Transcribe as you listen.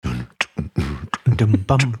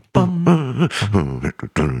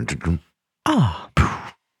Ah.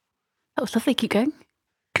 That was lovely. Keep going.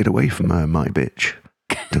 Get away from my bitch.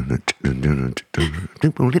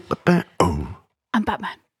 I'm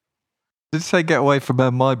Batman. Did you say get away from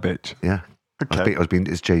my bitch? Yeah. Okay. I was being,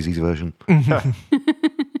 it's Jay-Z's version.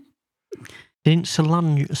 Didn't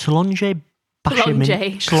Solange bash him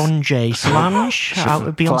in? Solange,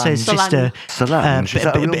 Beyonce's sister. Solange, is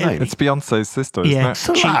that a real name? It's Beyonce's sister, isn't Yeah, it?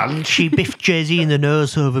 Solange. she biffed Jay-Z in the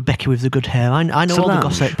nose over Becky with the good hair. I know all the Solange.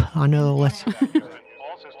 gossip. I know all it. All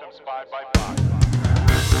systems 5 by 5.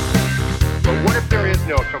 But what if there is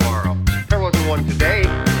no tomorrow? There wasn't one today.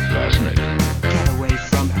 Fascinating. Get away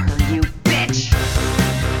from her, you bitch!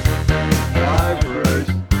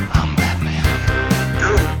 I'm Batman. Do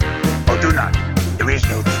or do not. There is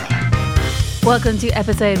no try. Welcome to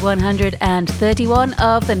episode 131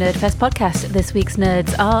 of the Nerdfest podcast. This week's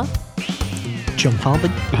nerds are John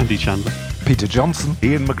Falvin. Andy Chandler. Peter Johnson.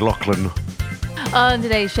 Ian McLaughlin. On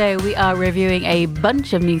today's show, we are reviewing a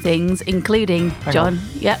bunch of new things, including John.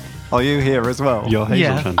 Yep. Are you here as well? You're Hazel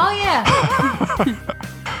Yeah. Chandler. Oh yeah.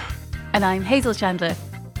 And I'm Hazel Chandler.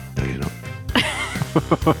 No, you're not.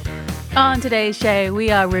 On today's show,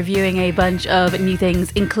 we are reviewing a bunch of new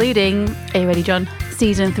things, including, are you ready, John?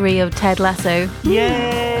 Season 3 of Ted Lasso.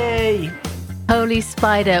 Yay! Holy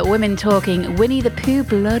Spider, Women Talking, Winnie the Pooh,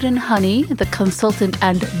 Blood and Honey, The Consultant,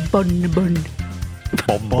 and Bon Bon.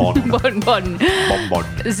 Bonbon. Bon Bon.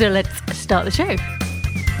 Bonbon. So let's start the show.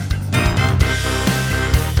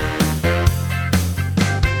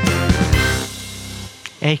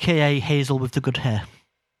 AKA Hazel with the good hair.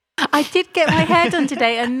 I did get my hair done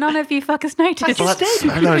today, and none of you fuckers noticed. Well, that's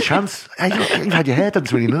not a chance. Hey, you've had your hair done.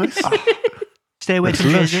 It's really nice. Stay away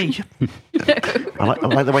from lush. Jay-Z. I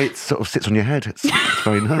like the way it sort of sits on your head. It's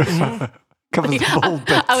very nice. Covers the bald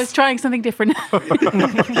bits. I was trying something different.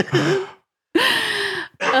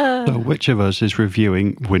 So which of us is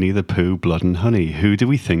reviewing Winnie the Pooh, Blood and Honey? Who do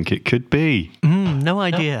we think it could be? No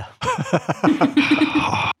idea.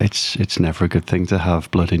 It's never a good thing to have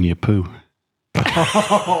blood in your poo.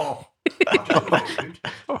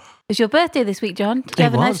 It's your birthday this week, John. Did you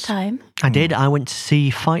have a nice time? I did. I went to see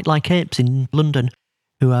Fight Like Apes in London,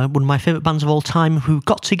 who are one of my favourite bands of all time, who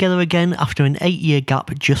got together again after an 8-year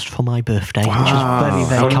gap just for my birthday, which was very,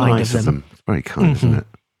 very kind nice of them. It's very kind, isn't it?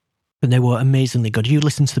 And they were amazingly good. You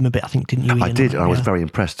listened to them a bit, I think, didn't you, Ian? I did. I was very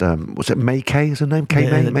impressed. Was it May Kay is her name? Kay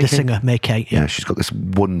May? The singer, May Kay. Yeah, she's got this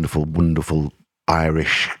wonderful, wonderful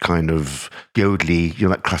Irish kind of yodely,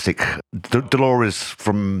 that classic Dolores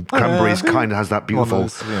from Cranberries kind of has that beautiful,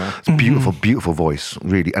 beautiful, beautiful voice,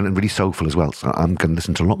 really, and really soulful as well. So I'm going to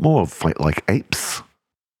listen to a lot more of Fight Like Apes.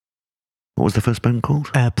 What was the first band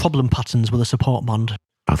called? Problem Patterns with a support band.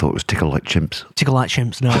 I thought it was Tickle Like Chimps. Tickle Like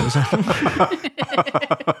Chimps. No, it was a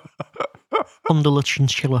Underla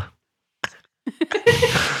Chinchilla.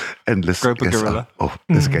 Endless. Groper Gorilla.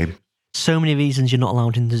 This game. So many reasons you're not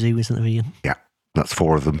allowed in the zoo, isn't there, Ian? Yeah, that's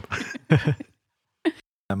 4 of them.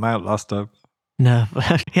 I'm out last time. No,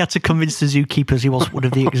 he had to convince the zookeepers he was one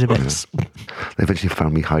of the exhibits. They eventually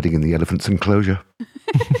found me hiding in the elephant's enclosure.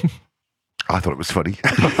 I thought it was funny.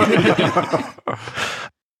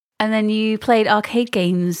 And then you played arcade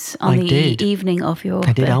games on the evening of your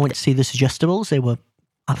I did. birthday. I went to see the Suggestibles. They were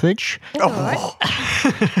average.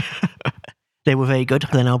 They were very good.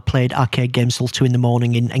 Then I played arcade games till 2 a.m.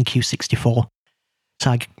 in NQ64.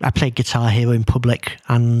 So I played Guitar Hero in public,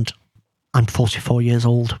 and I'm 44 years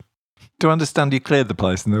old. Do I understand you cleared the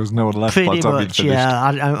place and there was no one left by the Pretty time you'd much, finished? yeah.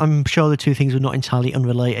 I'm sure the two things were not entirely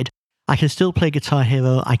unrelated. I can still play Guitar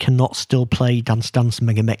Hero. I cannot still play Dance Dance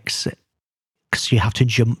Mega Mix because you have to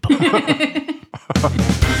jump.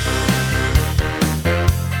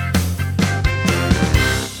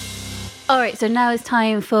 All right, so now it's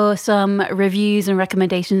time for some reviews and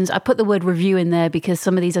recommendations. I put the word review in there because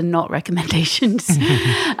some of these are not recommendations. These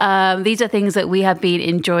are things that we have been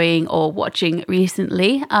enjoying or watching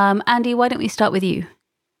recently. Andy, why don't we start with you?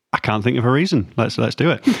 I can't think of a reason. Let's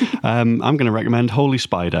do it. I'm going to recommend Holy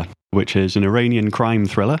Spider, which is an Iranian crime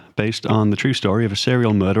thriller based on the true story of a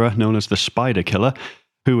serial murderer known as the Spider Killer,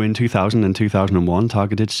 who in 2000 and 2001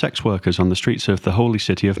 targeted sex workers on the streets of the holy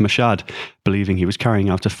city of Mashhad, believing he was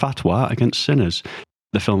carrying out a fatwa against sinners.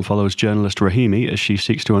 The film follows journalist Rahimi as she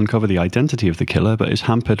seeks to uncover the identity of the killer, but is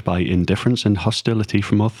hampered by indifference and hostility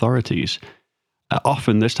from authorities.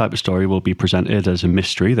 Often this type of story will be presented as a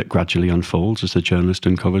mystery that gradually unfolds as the journalist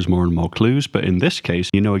uncovers more and more clues, but in this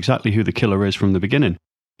case, you know exactly who the killer is from the beginning.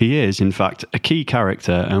 He is, in fact, a key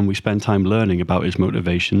character, and we spend time learning about his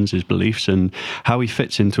motivations, his beliefs, and how he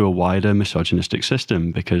fits into a wider misogynistic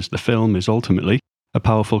system, because the film is ultimately a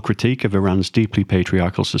powerful critique of Iran's deeply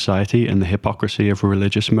patriarchal society and the hypocrisy of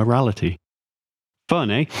religious morality.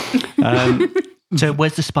 Fun, eh? So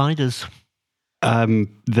where's the spiders?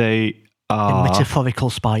 They are... metaphorical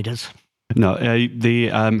spiders. No,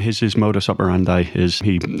 his modus operandi is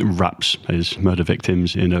he wraps his murder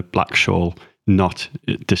victims in a black shawl, not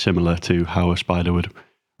dissimilar to how a spider would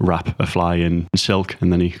wrap a fly in silk,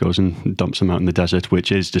 and then he goes and dumps them out in the desert,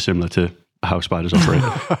 which is dissimilar to how spiders operate.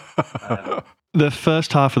 The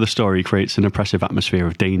first half of the story creates an oppressive atmosphere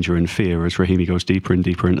of danger and fear as Rahimi goes deeper and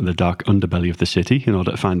deeper into the dark underbelly of the city in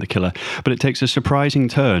order to find the killer, but it takes a surprising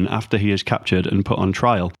turn after he is captured and put on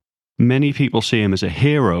trial. Many people see him as a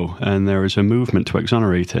hero, and there is a movement to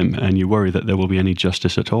exonerate him, and you worry that there will be any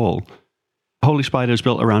justice at all. Holy Spider is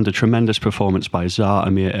built around a tremendous performance by Zahra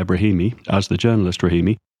Amir Ebrahimi as the journalist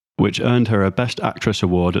Rahimi, which earned her a Best Actress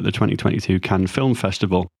award at the 2022 Cannes Film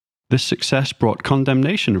Festival. This success brought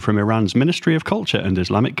condemnation from Iran's Ministry of Culture and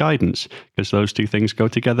Islamic Guidance, because those two things go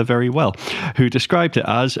together very well, who described it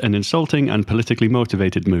as an insulting and politically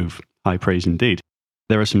motivated move. High praise indeed.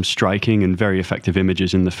 There are some striking and very effective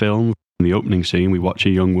images in the film. In the opening scene, we watch a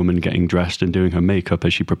young woman getting dressed and doing her makeup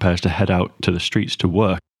as she prepares to head out to the streets to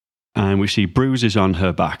work. And we see bruises on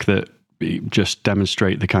her back that just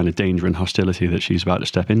demonstrate the kind of danger and hostility that she's about to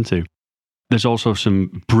step into. There's also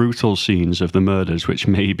some brutal scenes of the murders, which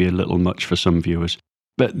may be a little much for some viewers.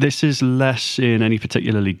 But this is less in any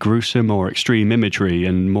particularly gruesome or extreme imagery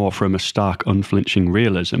and more from a stark, unflinching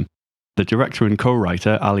realism. The director and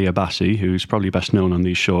co-writer, Ali Abbasi, who's probably best known on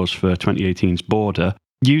these shores for 2018's Border,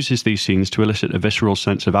 uses these scenes to elicit a visceral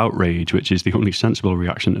sense of outrage, which is the only sensible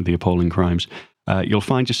reaction to the appalling crimes. You'll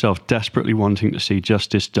find yourself desperately wanting to see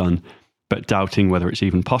justice done, but doubting whether it's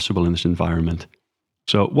even possible in this environment.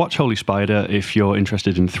 So watch Holy Spider if you're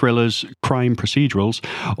interested in thrillers, crime procedurals,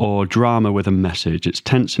 or drama with a message. It's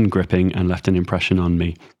tense and gripping and left an impression on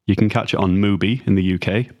me. You can catch it on Mubi in the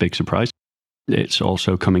UK, big surprise. It's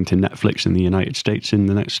also coming to Netflix in the United States in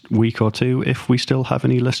the next week or two, if we still have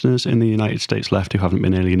any listeners in the United States left who haven't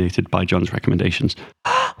been alienated by John's recommendations.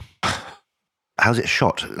 How's it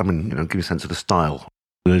shot? I mean, give me a sense of the style.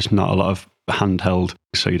 There's not a lot of handheld,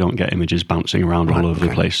 so you don't get images bouncing around all over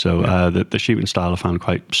the place. So the shooting style I found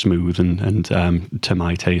quite smooth and to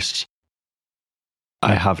my tastes.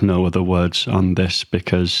 I have no other words on this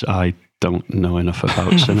because I don't know enough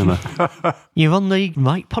about cinema. You're on the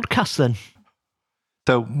right podcast then.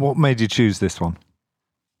 So what made you choose this one?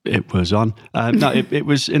 It was on. It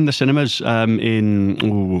was in the cinemas in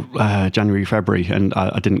January, February, and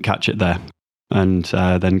I didn't catch it there. And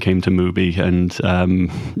then came to Mubi, and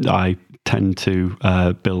I tend to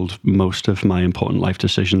build most of my important life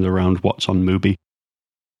decisions around what's on Mubi.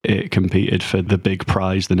 It competed for the big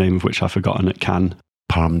prize, the name of which I've forgotten at Cannes.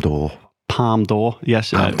 Palme d'Or. Palme d'Or,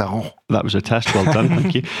 yes. Palme d'Or. That was a test. Well done,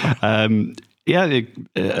 thank you.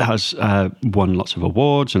 It has won lots of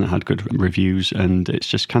awards and it had good reviews, and it's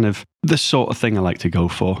just kind of the sort of thing I like to go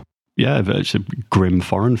for. Yeah, it's a grim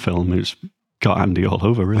foreign film. It's got Andy all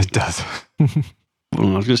over, really. It does.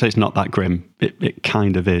 Well, I was going to say it's not that grim. It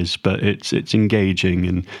kind of is, but it's engaging,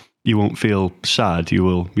 and you won't feel sad.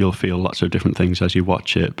 You'll feel lots of different things as you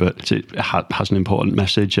watch it, but it has an important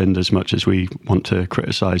message. And as much as we want to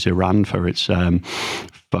criticize Iran for its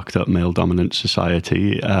fucked up male dominant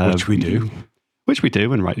society, which we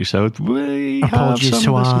do, and rightly so. Apologies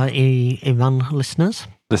to our Iran listeners.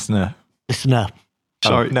 Listener.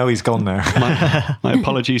 Sorry, no, he's gone now. My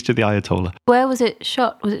apologies to the Ayatollah. Where was it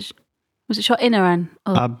shot? Was it shot in Iran?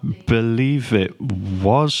 Or? I believe it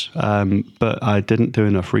was, but I didn't do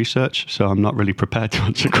enough research, so I'm not really prepared to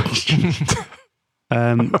answer questions.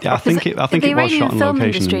 I think it was shot on location. The Iranian film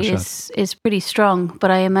industry is pretty strong, but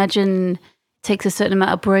I imagine it takes a certain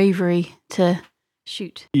amount of bravery to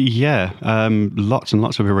shoot. Yeah, lots and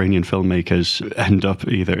lots of Iranian filmmakers end up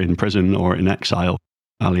either in prison or in exile.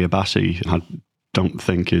 Ali Abbasi, I don't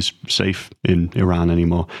think is safe in Iran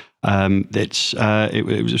anymore. It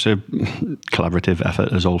was a collaborative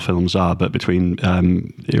effort, as all films are, but between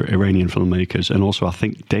Iranian filmmakers and also I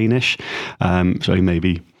think Danish. So he may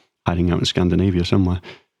be hiding out in Scandinavia somewhere,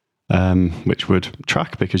 which would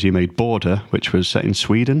track because he made Border, which was set in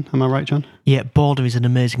Sweden. Am I right, John? Yeah, Border is an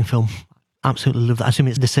amazing film. Absolutely love that. I assume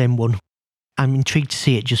it's the same one. I'm intrigued to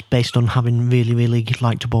see it just based on having really, really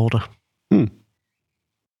liked Border.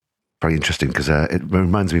 Very interesting because it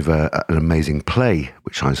reminds me of an amazing play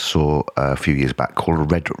which I saw a few years back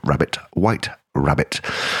called Red Rabbit, White Rabbit,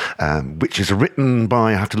 which is written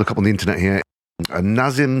by, I have to look up on the internet here,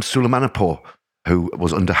 Nazim Suleymanpour, who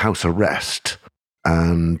was under house arrest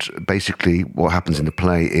And basically what happens in the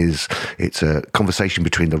play is it's a conversation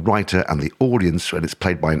between the writer and the audience, and it's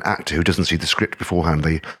played by an actor who doesn't see the script beforehand.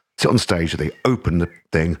 They sit on stage, they open the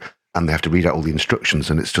thing, and they have to read out all the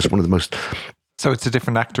instructions. And it's just one of the most... So it's a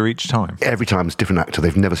different actor each time? Every time it's a different actor.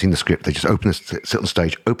 They've never seen the script. They just sit on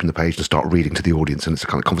stage, open the page and start reading to the audience. And it's a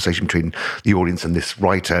kind of conversation between the audience and this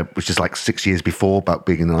writer, which is like 6 years before, about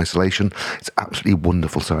being in isolation. It's absolutely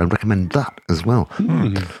wonderful. So I recommend that as well.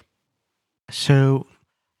 So,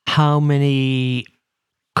 how many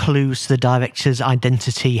clues to the director's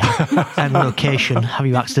identity and location have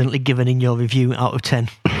you accidentally given in your review out of 10?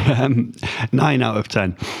 9 out of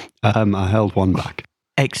 10. I held one back.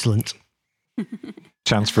 Excellent.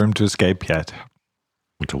 Chance for him to escape yet. I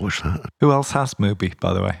want to watch that. Who else has Mubi,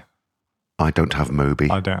 by the way? I don't have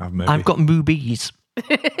Moby. I don't have Mubi. I've got Movies.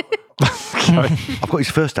 I've got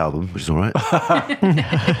his first album, which is all right.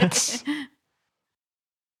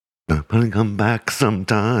 I'll come back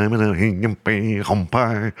sometime and I'll hear you be home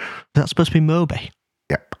pie. That's supposed to be Moby.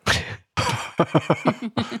 Yep.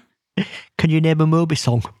 Can you name a Moby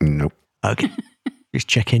song? Nope. Okay. Just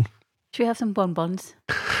checking. Should we have some bonbons?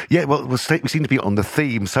 Yeah, well, we seem to be on the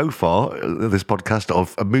theme so far, this podcast,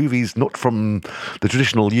 of movies not from the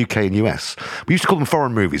traditional UK and US. We used to call them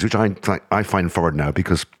foreign movies, which I find foreign now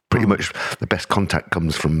because pretty much the best contact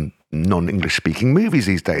comes from non-English speaking movies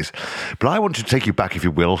these days. But I want to take you back, if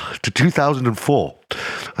you will, to 2004.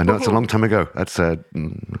 I know it's a long time ago. That's 19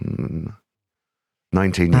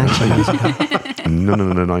 years ago. No,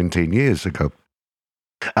 19 years ago.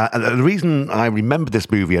 And the reason I remember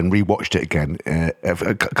this movie and rewatched it again, for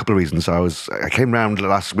a couple of reasons. I came round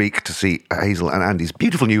last week to see Hazel and Andy's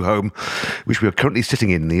beautiful new home, which we are currently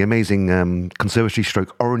sitting in, the amazing conservatory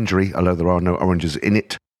stroke orangery, although there are no oranges in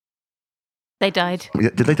it. They died.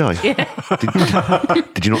 Did they die? Yeah.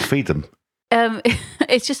 Did you not feed them?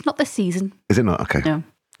 It's just not the season. Is it not? Okay. No.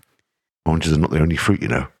 Oranges are not the only fruit, you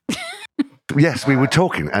know. Yes, we were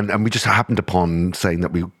talking, and we just happened upon saying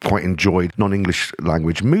that we quite enjoyed non-English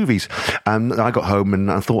language movies. And I got home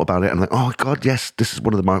and I thought about it, and like, oh God, yes, this is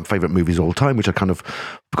one of my favourite movies of all time, which I kind of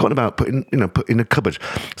forgotten about, put in a cupboard.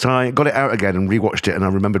 So I got it out again and rewatched it, and I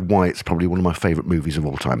remembered why it's probably one of my favourite movies of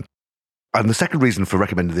all time. And the second reason for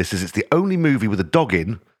recommending this is it's the only movie with a dog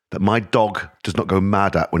in that my dog does not go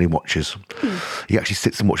mad at when he watches. He actually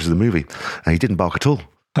sits and watches the movie. He didn't bark at all.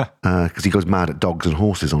 Because he goes mad at dogs and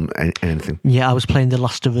horses on anything. Yeah, I was playing The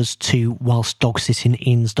Last of Us 2 whilst dog sitting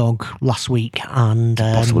Ian's dog last week, and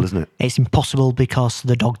Impossible, isn't it? It's impossible because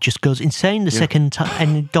the dog just goes insane the second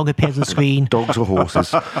any dog appears on screen. Dogs or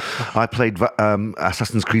horses. I played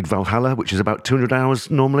Assassin's Creed Valhalla, which is about 200 hours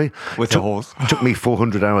normally. With a horse. Took me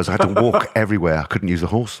 400 hours. I had to walk everywhere. I couldn't use a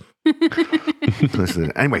horse.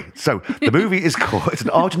 Anyway, so the movie it's an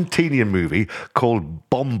Argentinian movie called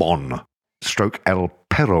Bonbon / El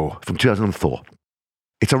Perro from 2004.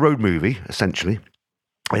 It's a road movie, essentially.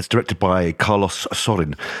 It's directed by Carlos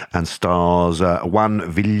Sorin and stars Juan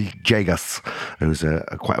Villegas, who's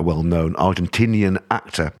quite a well-known Argentinian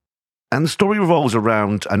actor. And the story revolves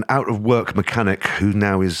around an out-of-work mechanic who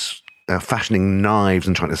now is fashioning knives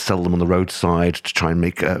and trying to sell them on the roadside to try and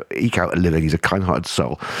eke out a living. He's a kind-hearted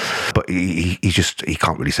soul, but he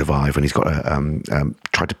can't really survive, and he's got to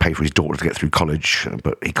try to pay for his daughter to get through college,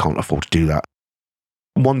 but he can't afford to do that.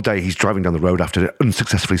 One day he's driving down the road after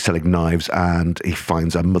unsuccessfully selling knives, and he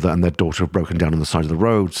finds a mother and their daughter have broken down on the side of the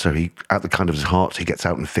road. So he, out the kind of his heart, he gets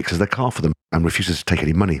out and fixes their car for them and refuses to take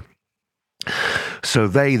any money. So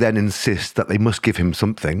they then insist that they must give him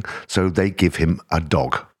something, so they give him a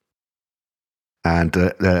dog. And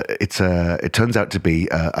it turns out to be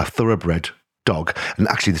a thoroughbred dog. And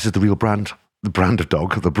actually, this is the real brand. The brand of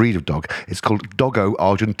dog, the breed of dog, it's called Doggo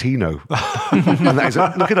Argentino. And that is,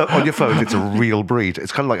 look it up on your phone, it's a real breed.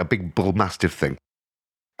 It's kind of like a big bull mastiff thing.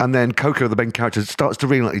 And then Coco, the main character, starts to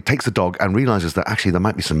realize, he takes the dog and realizes that actually there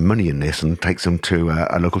might be some money in this, and takes him to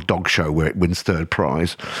a local dog show where it wins third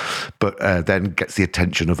prize. But then gets the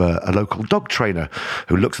attention of a local dog trainer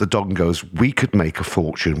who looks at the dog and goes, we could make a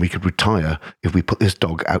fortune, we could retire if we put this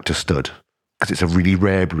dog out to stud. Because it's a really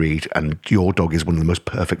rare breed, and your dog is one of the most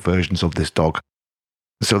perfect versions of this dog.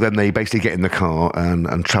 So then they basically get in the car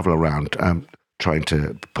and travel around trying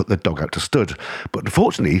to put the dog out to stud. But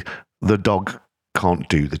unfortunately, the dog can't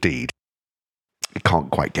do the deed. It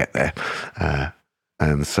can't quite get there.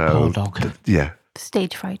 And so... Poor dog. Yeah.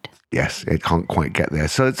 Stage fright. Yes, it can't quite get there.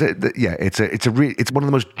 So it's one of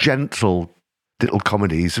the most gentle little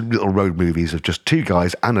comedies, little road movies of just two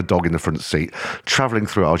guys and a dog in the front seat, travelling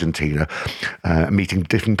through Argentina, meeting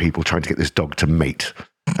different people, trying to get this dog to mate.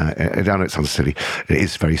 I know it sounds silly. It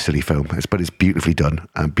is a very silly film, but it's beautifully done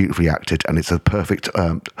and beautifully acted, and it's a perfect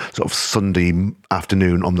sort of Sunday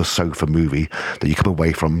afternoon on the sofa movie that you come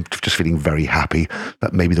away from just feeling very happy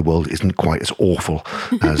that maybe the world isn't quite as awful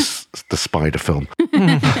as the Spider film.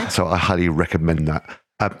 So I highly recommend that.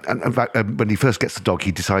 And in fact, when he first gets the dog,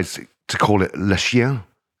 he decides to call it Le Chien.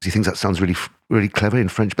 He thinks that sounds really, really clever in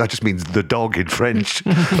French, but that just means the dog in French.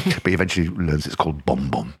 But he eventually learns it's called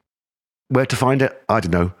Bonbon. Where to find it? I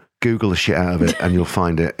don't know. Google the shit out of it and you'll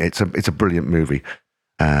find it. It's a brilliant movie.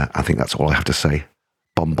 I think that's all I have to say.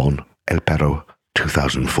 Bonbon, El Perro,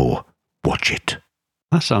 2004. Watch it.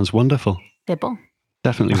 That sounds wonderful. C'est bon.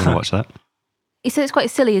 Definitely want to watch that. You said it's quite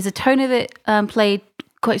silly. Is the tone of it played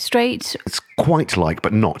quite straight? It's quite like,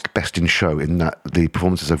 but not Best in Show, in that the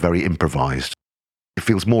performances are very improvised. It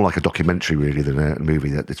feels more like a documentary, really, than a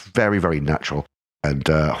movie. It's very, very natural. And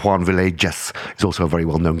Juan Villegas is also a very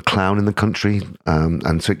well-known clown in the country.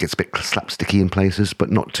 And so it gets a bit slapsticky in places, but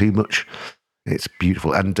not too much. It's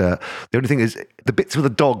beautiful. And the only thing is, the bits with the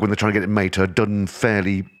dog, when they're trying to get it made, are done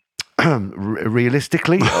fairly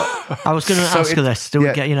realistically. I was going to ask you this. Do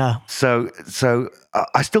we get, So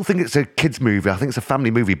I still think it's a kids' movie. I think it's a family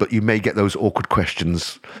movie, but you may get those awkward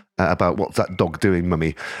questions about what's that dog doing,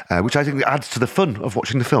 mummy, which I think adds to the fun of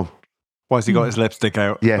watching the film. Why has he got his lipstick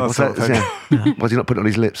out? Yeah, what's that? Why has he not put it on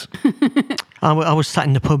his lips? I was sat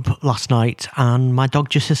in the pub last night and my dog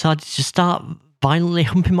just decided to start violently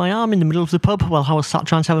humping my arm in the middle of the pub while I was sat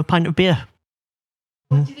trying to have a pint of beer.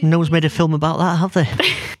 No one's made a film about that, have they?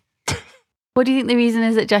 What do you think the reason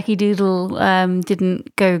is that Jackie Doodle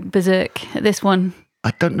didn't go berserk at this one?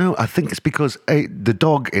 I don't know. I think it's because the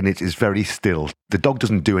dog in it is very still. The dog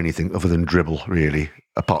doesn't do anything other than dribble, really,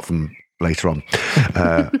 apart from later on.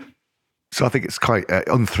 So I think it's quite an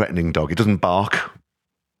unthreatening dog. It doesn't bark,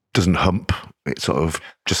 doesn't hump. It sort of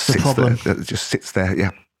just sits there. It just sits there,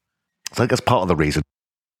 yeah. So I think that's part of the reason.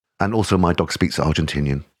 And also my dog speaks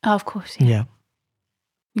Argentinian. Oh, of course. Yeah.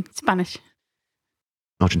 Spanish.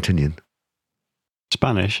 Argentinian.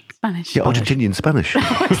 Spanish? Spanish. Yeah, Argentinian Spanish.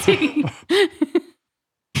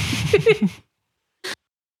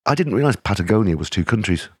 I didn't realise Patagonia was two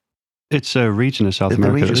countries. It's a region of South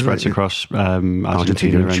America that spreads across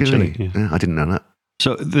Argentina and Chile. Yeah, I didn't know that.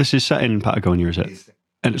 So this is set in Patagonia, is it?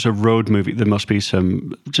 And it's a road movie. There must be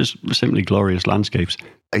some just simply glorious landscapes.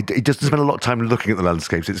 It doesn't spend a lot of time looking at the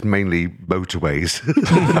landscapes. It's mainly motorways.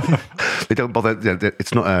 They don't bother.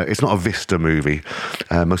 It's not a vista movie.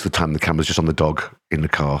 Most of the time, the camera's just on the dog in the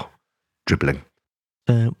car, dribbling.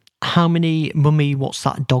 How many Mummy, what's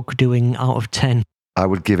that dog doing out of 10? I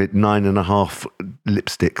would give it 9.5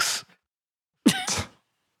 lipsticks.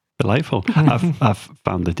 Delightful. I've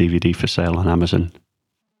found the DVD for sale on Amazon.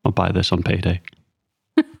 I'll buy this on payday.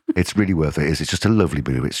 It's really worth it. It's just a lovely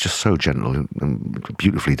movie. It's just so gentle and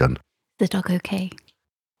beautifully done. Is the dog okay?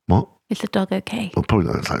 What? Is the dog okay? Well, probably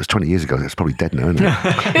not. It was 20 years ago. It's probably dead now, isn't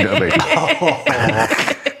it? You know what I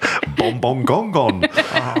mean? Bon bon gong gong.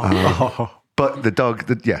 But the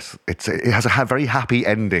dog, yes, it has a very happy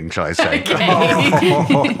ending, shall I say?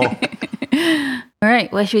 All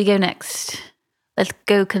right, where should we go next? Let's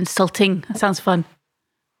go consulting. That sounds fun.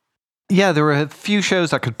 Yeah, there were a few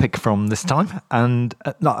shows I could pick from this time, and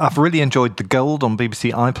I've really enjoyed The Gold on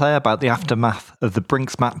BBC iPlayer about the aftermath of the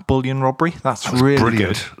Brinksmat bullion robbery. That's really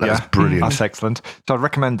brilliant. Good. That's brilliant. That's excellent. So I'd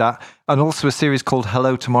recommend that. And also a series called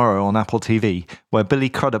Hello Tomorrow on Apple TV, where Billy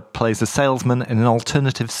Crudup plays a salesman in an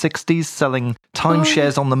alternative 60s selling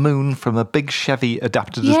timeshares on the moon from a big Chevy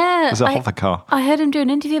adapted as a hover car. I heard him do an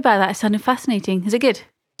interview about that. It sounded fascinating. Is it good?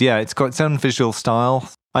 Yeah, it's got its own visual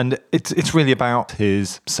style. And it's really about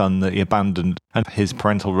his son that he abandoned and his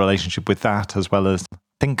parental relationship with that, as well as, I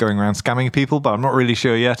think, going around scamming people, but I'm not really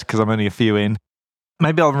sure yet because I'm only a few in.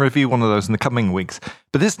 Maybe I'll review one of those in the coming weeks.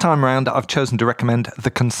 But this time around, I've chosen to recommend The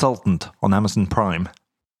Consultant on Amazon Prime.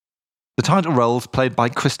 The title role is played by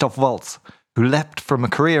Christoph Waltz, who leapt from a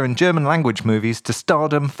career in German language movies to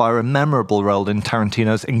stardom via a memorable role in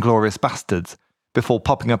Tarantino's Inglourious Bastards, before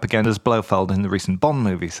popping up again as Blofeld in the recent Bond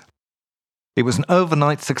movies. It was an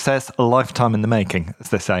overnight success, a lifetime in the making, as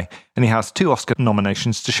they say, and he has 2 Oscar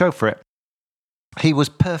nominations to show for it. He was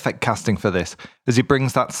perfect casting for this, as he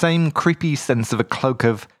brings that same creepy sense of a cloak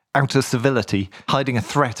of outer civility, hiding a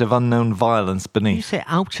threat of unknown violence beneath. You say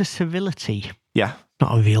outer civility? Yeah.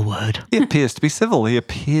 Not a real word. He appears to be civil. He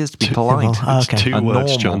appears to be polite. Okay. It's 2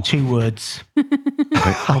 words, John. 2 words.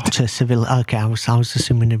 Outer civility. Okay, I was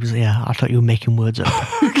assuming it was, I thought you were making words up.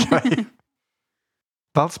 Okay.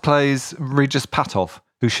 Waltz plays Regis Patov,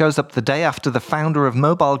 who shows up the day after the founder of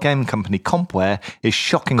mobile game company Compware is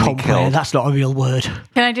shockingly killed. That's not a real word.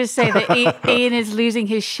 Can I just say that Ian is losing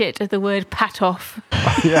his shit at the word pat off?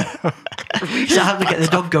 Yeah. So I have to get the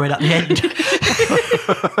dog going at the end.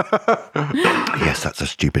 Yes, that's a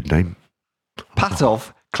stupid name.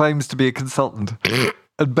 Patov claims to be a consultant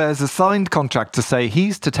and bears a signed contract to say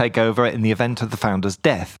he's to take over in the event of the founder's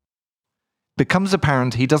death. Becomes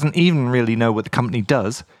apparent he doesn't even really know what the company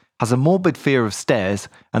does, has a morbid fear of stairs,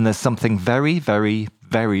 and there's something very, very,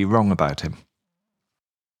 very wrong about him.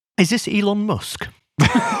 Is this Elon Musk?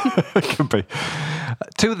 Could be.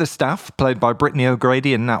 Two of the staff, played by Brittany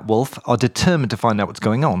O'Grady and Nat Wolff, are determined to find out what's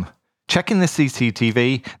going on. Checking the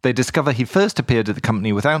CCTV, they discover he first appeared at the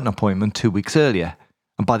company without an appointment 2 weeks earlier.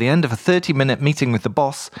 And by the end of a 30-minute meeting with the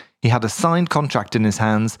boss, he had a signed contract in his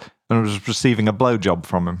hands and was receiving a blowjob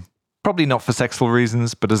from him. Probably not for sexual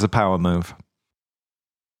reasons, but as a power move.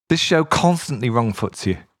 This show constantly wrong-foots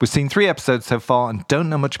you. We've seen 3 episodes so far and don't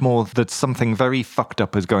know much more that something very fucked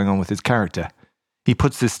up is going on with his character. He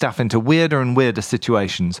puts his staff into weirder and weirder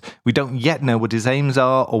situations. We don't yet know what his aims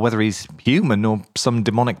are or whether he's human or some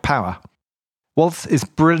demonic power. Waltz is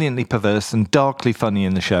brilliantly perverse and darkly funny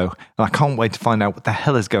in the show, and I can't wait to find out what the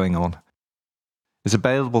hell is going on. It's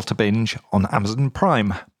available to binge on Amazon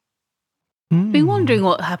Prime. Been wondering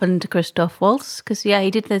what happened to Christoph Waltz, because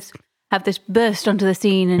he did have this burst onto the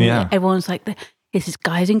scene, and everyone's like, "This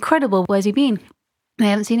guy's incredible. Where's he been?" I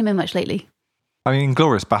haven't seen him in much lately. I mean,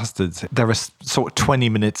 Inglourious Bastards, there are sort of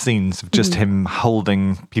 20-minute scenes of just him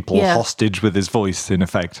holding people hostage with his voice, in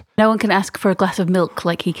effect. No one can ask for a glass of milk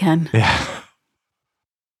like he can. Yeah.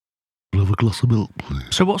 I'll have a glass of milk, please.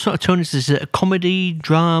 So what sort of tone is this? Is it a comedy,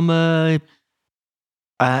 drama?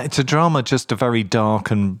 It's a drama, just a very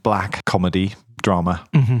dark and black comedy drama.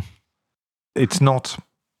 Mm-hmm. It's not,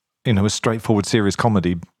 a straightforward serious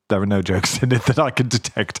comedy. There are no jokes in it that I can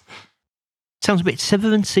detect. Sounds a bit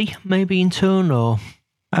Severance-y, maybe in tone, or...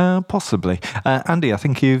 Possibly. Andy, I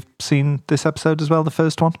think you've seen this episode as well, the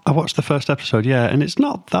first one? I watched the first episode, yeah, and it's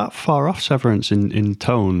not that far off Severance in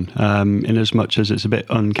tone, in as much as it's a bit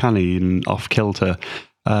uncanny and off-kilter.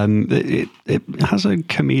 It has a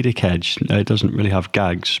comedic edge. It doesn't really have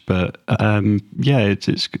gags, but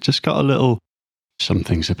it's just got a little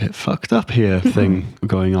something's a bit fucked up here thing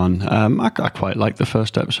going on. I quite like the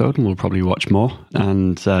first episode, and we'll probably watch more.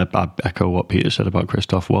 And I echo what Peter said about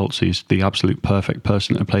Christoph Waltz. He's the absolute perfect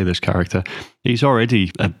person to play this character. He's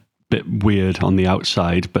already a bit weird on the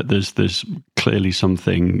outside, but there's clearly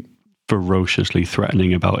something ferociously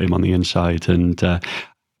threatening about him on the inside. And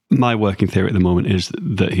my working theory at the moment is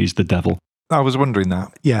that he's the devil. I was wondering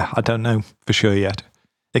that. Yeah, I don't know for sure yet.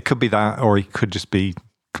 It could be that, or he could just be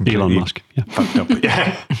completely Elon Musk. Yeah. Fucked up.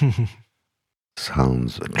 Yeah.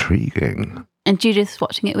 Sounds intriguing. And Judith's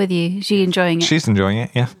watching it with you. Is she enjoying it? She's enjoying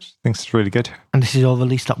it, yeah. She thinks it's really good. And this is all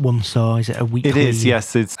released at once, so is it a weekly? It is,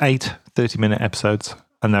 yes. It's 8 30-minute episodes,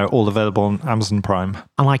 and they're all available on Amazon Prime.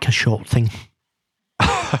 I like a short thing.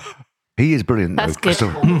 He is brilliant, That's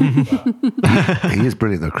though. good. He is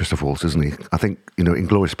brilliant, though, Christoph Waltz, isn't he? I think,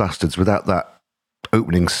 Inglourious Bastards, without that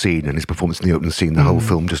opening scene and his performance in the opening scene, the whole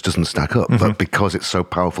film just doesn't stack up. But because it's so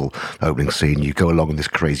powerful, the opening scene, you go along on this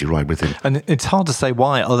crazy ride with him. And it's hard to say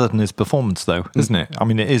why, other than his performance, though, isn't it? I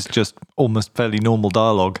mean, it is just almost fairly normal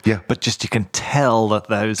dialogue. Yeah. But just you can tell that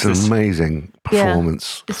there's It's this... an amazing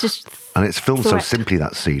performance. It's just... And it's filmed so threat. simply,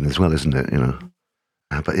 that scene, as well, isn't it?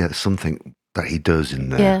 But yeah, there's something that he does in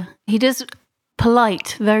there. Yeah. He does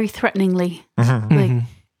polite, very threateningly. Like,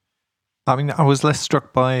 I mean, I was less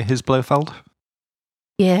struck by his Blofeld.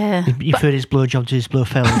 yeah. You preferred his blowjob to his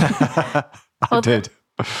Blofeld. I did.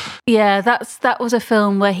 Yeah, that was a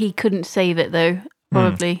film where he couldn't save it, though,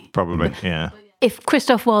 probably. Probably, yeah. If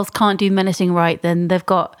Christoph Waltz can't do menacing right, then they've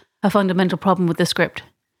got a fundamental problem with the script.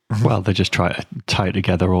 Well, they just try to tie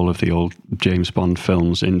together all of the old James Bond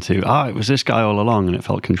films into, it was this guy all along, and it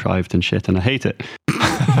felt contrived and shit, and I hate it.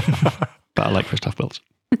 But I like Christoph Waltz.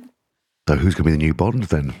 So who's going to be the new Bond,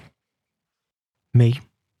 then? Me.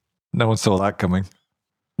 No one saw that coming.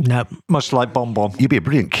 No. Much like Bon Bon. You'd be a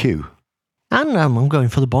brilliant Q. And I'm going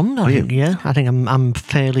for the Bond. I think, I think I'm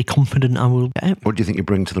fairly confident I will get it. What do you think you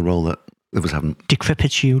bring to the role that others haven't?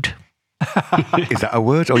 Decrepitude. Is that a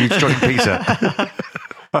word? Or are you just trying Peter?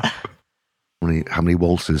 How many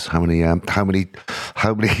waltzes? How many?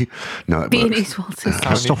 No, Viennese waltzes.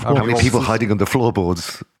 How many people hiding under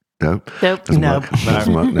floorboards? No. Nope. Doesn't No. work.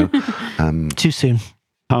 Doesn't work. No. Too soon.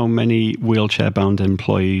 How many wheelchair-bound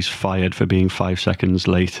employees fired for being 5 seconds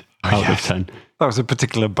late out of 10? That was a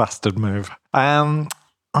particular bastard move.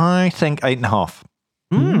 I think 8.5.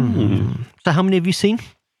 So how many have you seen?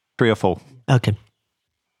 3 or 4. Okay.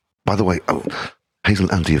 By the way, Hazel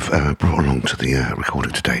and Andy have brought along to the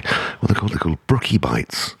recording today. What they're called Brookie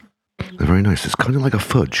Bites. They're very nice. It's kind of like a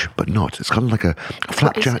fudge, but not. It's kind of like a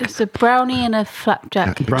flapjack. It's a brownie and a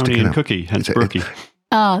flapjack. Brownie and cookie, hence brookie.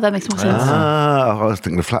 Oh, that makes more sense. I was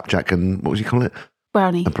thinking of flapjack and what was you call it?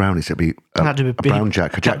 Brownie. A brownie. So it'd be a brown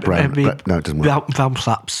jack, a Jack Brown. No, it doesn't work. Brown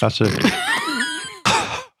flaps. That's it.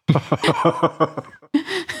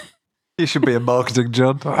 You should be in marketing,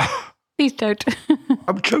 John. Please don't.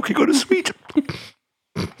 I'm choking on a sweet.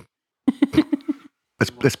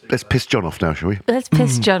 Let's piss John off now, shall we? Let's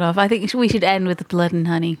piss John off. I think we should end with the blood and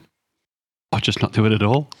honey. I'll just not do it at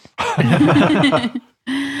all.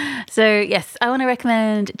 So, yes, I want to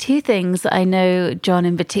recommend 2 things that I know John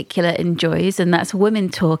in particular enjoys, and that's women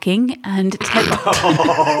talking and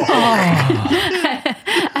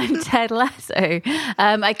and Ted Lasso.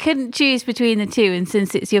 I couldn't choose between the 2, and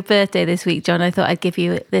since it's your birthday this week, John, I thought I'd give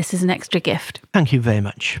you this as an extra gift. Thank you very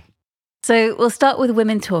much. So we'll start with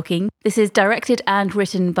Women Talking. This is directed and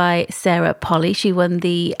written by Sarah Polley. She won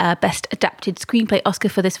the Best Adapted Screenplay Oscar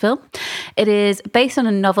for this film. It is based on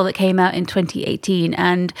a novel that came out in 2018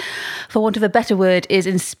 and, for want of a better word, is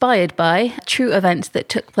inspired by true events that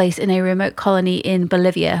took place in a remote colony in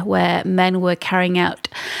Bolivia where men were carrying out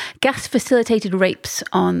gas-facilitated rapes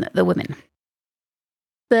on the women.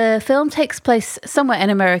 The film takes place somewhere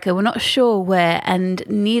in America. We're not sure where, and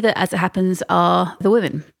neither, as it happens, are the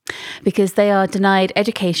women, because they are denied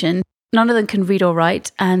education. None of them can read or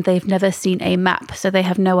write, and they've never seen a map, so they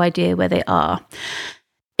have no idea where they are.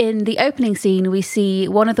 In the opening scene, we see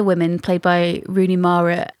one of the women, played by Rooney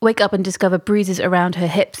Mara, wake up and discover bruises around her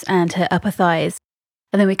hips and her upper thighs.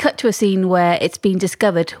 And then we cut to a scene where it's been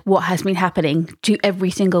discovered what has been happening to every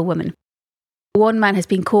single woman. One man has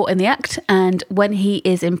been caught in the act, and when he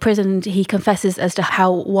is imprisoned, he confesses as to how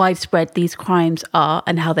widespread these crimes are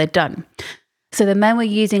and how they're done. So the men were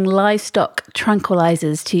using livestock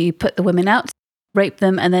tranquilizers to put the women out, rape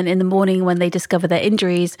them, and then in the morning when they discover their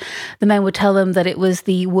injuries, the men would tell them that it was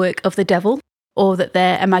the work of the devil or that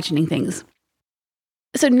they're imagining things.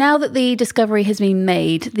 So now that the discovery has been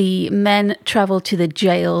made, the men travel to the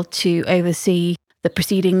jail to oversee the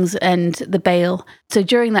proceedings and the bail. So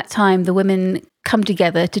during that time, the women come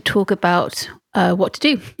together to talk about what to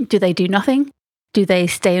do. Do they do nothing? Do they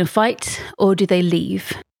stay and fight? Or do they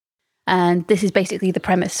leave? And this is basically the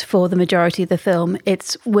premise for the majority of the film.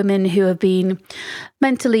 It's women who have been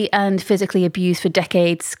mentally and physically abused for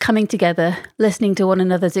decades, coming together, listening to one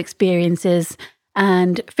another's experiences,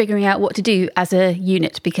 and figuring out what to do as a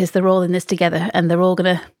unit, because they're all in this together and they're all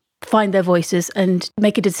going to find their voices and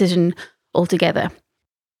make a decision altogether.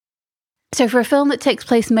 So for a film that takes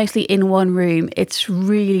place mostly in one room, it's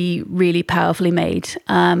really, really powerfully made.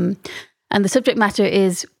 And the subject matter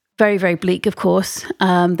is very, very bleak, of course.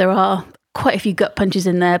 There are quite a few gut punches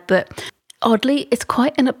in there, but oddly, it's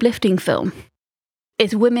quite an uplifting film.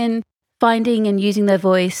 It's women finding and using their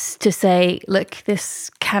voice to say, look, this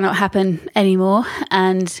cannot happen anymore.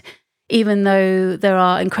 And even though there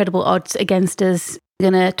are incredible odds against us,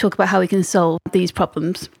 we're going to talk about how we can solve these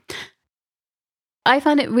problems. I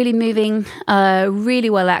find it really moving,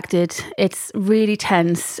 really well acted. It's really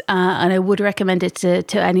tense, and I would recommend it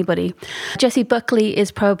to anybody. Jessie Buckley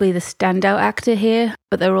is probably the standout actor here,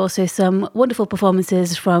 but there are also some wonderful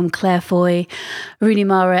performances from Claire Foy, Rooney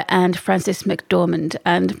Mara, and Frances McDormand,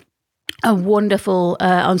 and a wonderful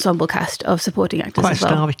ensemble cast of supporting actors Quite as a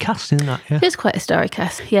well. starry cast, isn't that? Yeah. It is quite a starry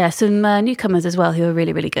cast. Yeah, some newcomers as well who are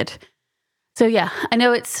really, really good. So yeah, I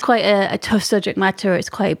know it's quite a tough subject matter. It's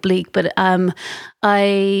quite bleak, but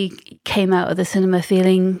I came out of the cinema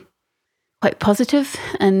feeling quite positive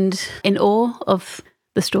and in awe of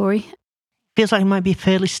the story. Feels like it might be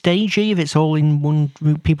fairly stagey if it's all in one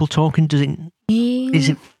group, people talking. Is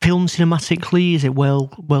it filmed cinematically? Is it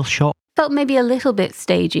well shot? Felt maybe a little bit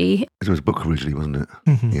stagey. It was a book originally, wasn't it?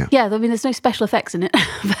 Mm-hmm. Yeah. Yeah, I mean, there's no special effects in it,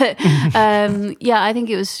 but yeah, I think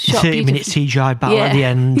it was shot 30-minute CGI battle at the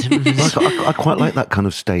end. I quite like that kind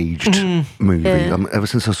of staged movie. Yeah. Ever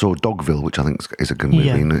since I saw Dogville, which I think is a good movie,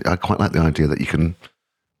 and I quite like the idea that you can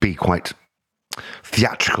be quite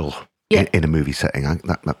theatrical in a movie setting.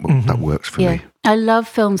 That works for me. I love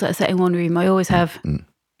films that are set in one room. I always have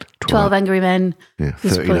 12 Angry Men. Yeah,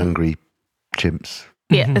 13 Angry Chimps.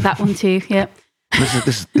 Yeah, that one too. Yeah.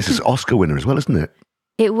 This is Oscar winner as well, isn't it?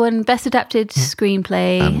 It won Best Adapted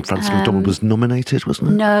Screenplay. Frances McDormand was nominated, wasn't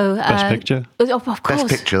it? No. Best Picture? Of course. Best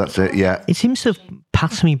Picture, that's it, yeah. It seems to have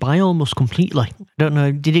passed me by almost completely. I don't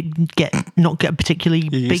know. Did it not get a particularly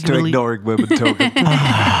You're big used to release? ignoring women talking.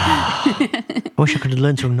 I wish I could have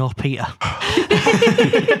learned to ignore Peter.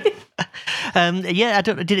 Yeah, I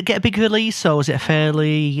don't. Did it get a big release, or was it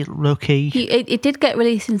fairly low key? It did get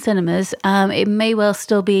released in cinemas. It may well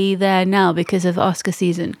still be there now because of Oscar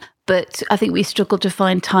season, but I think we struggled to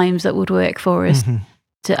find times that would work for us.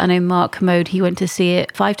 So I know Mark Commode, he went to see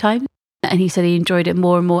it 5 times, and he said he enjoyed it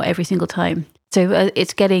more and more every single time. So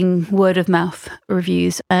it's getting word of mouth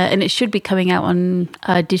reviews, and it should be coming out on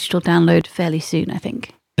digital download fairly soon, I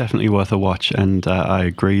think. Definitely worth a watch, and I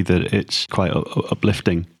agree that it's quite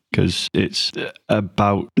uplifting because it's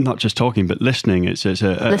about not just talking but listening. It's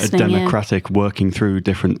a democratic working through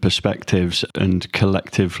different perspectives and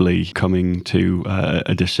collectively coming to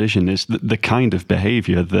a decision. It's the kind of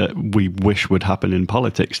behaviour that we wish would happen in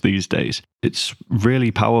politics these days. It's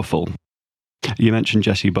really powerful. You mentioned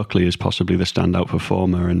Jessie Buckley as possibly the standout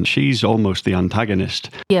performer, and she's almost the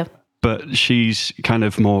antagonist. Yeah. But she's kind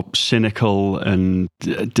of more cynical and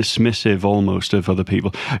dismissive almost of other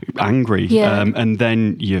people, angry. Yeah. And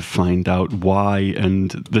then you find out why,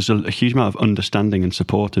 and there's a huge amount of understanding and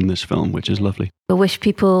support in this film, which is lovely. I wish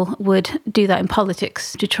people would do that in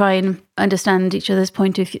politics to try and understand each other's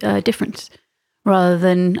point of difference, rather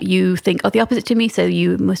than you think, the opposite to me, so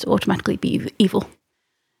you must automatically be evil.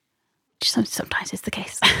 Which sometimes is the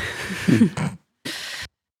case.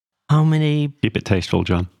 How many... Keep it tasteful,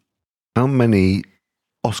 John. How many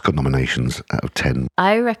Oscar nominations out of 10?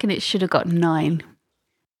 I reckon it should have got 9.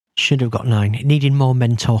 Should have got 9. It needed more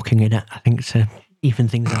men talking in it, I think, to even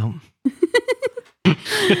things out.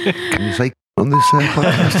 Can you say on this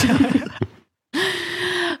podcast?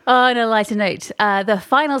 On a lighter note, the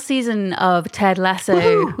final season of Ted Lasso,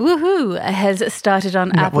 woohoo, has started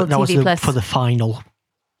on Apple that TV+. Was Plus. for the final.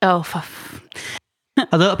 Oh,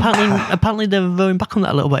 Although apparently they're going back on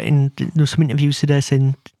that a little bit. And there were some interviews today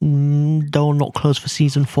saying door not closed for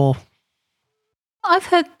season 4. I've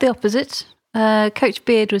heard the opposite. Coach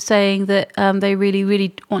Beard was saying that they really,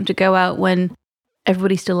 really want to go out when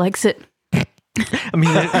everybody still likes it. I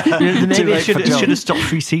mean, they should have stopped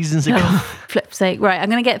 3 seasons ago. Flip's sake. Right, I'm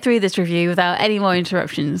going to get through this review without any more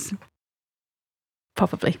interruptions.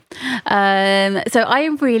 Probably. So I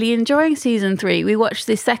am really enjoying season 3. We watched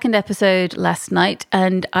the 2nd episode last night,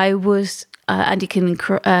 and I was, Andy can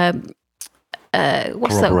corroborate. I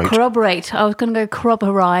was going to go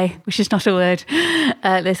corroborate, which is not a word.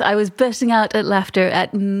 I was bursting out at laughter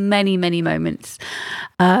at many, many moments.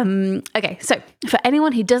 Okay, so for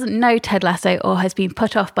anyone who doesn't know Ted Lasso or has been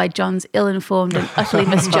put off by John's ill-informed and utterly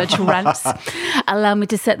misjudged rants, allow me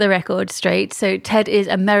to set the record straight. So Ted is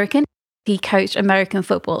American. He coached American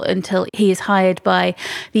football until he is hired by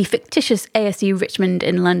the fictitious ASU Richmond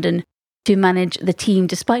in London to manage the team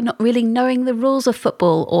despite not really knowing the rules of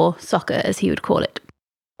football, or soccer as he would call it.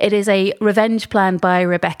 It is a revenge plan by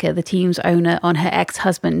Rebecca, the team's owner, on her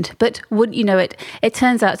ex-husband. But wouldn't you know it, it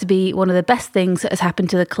turns out to be one of the best things that has happened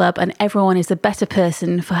to the club, and everyone is a better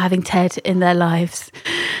person for having Ted in their lives.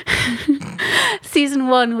 Season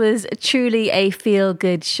 1 was truly a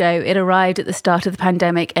feel-good show. It arrived at the start of the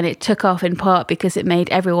pandemic, and it took off in part because it made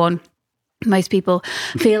most people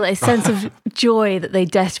feel a sense of joy that they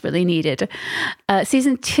desperately needed.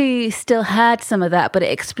 Season 2 still had some of that, but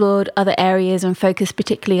it explored other areas and focused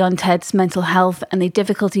particularly on Ted's mental health and the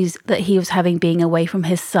difficulties that he was having being away from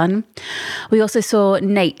his son. We also saw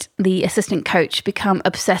Nate, the assistant coach, become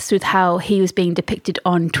obsessed with how he was being depicted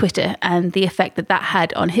on Twitter and the effect that that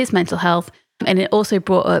had on his mental health. And it also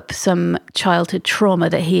brought up some childhood trauma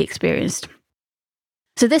that he experienced.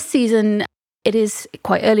 So this season, it is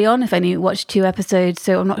quite early on. I've only watched 2 episodes,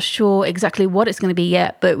 so I'm not sure exactly what it's going to be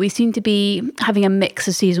yet, but we seem to be having a mix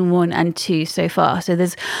of season 1 and 2 so far. So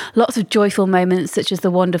there's lots of joyful moments, such as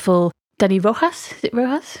the wonderful Danny Rojas. Is it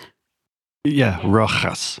Rojas? Yeah,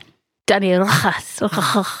 Rojas. Danny Rojas.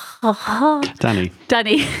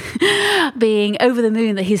 Danny being over the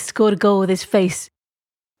moon that he's scored a goal with his face.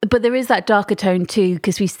 But there is that darker tone too,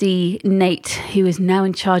 because we see Nate, who is now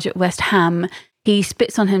in charge at West Ham. He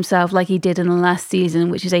spits on himself like he did in the last season,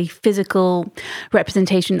 which is a physical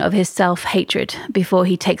representation of his self-hatred before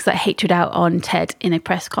he takes that hatred out on Ted in a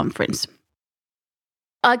press conference.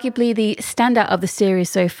 Arguably the standout of the series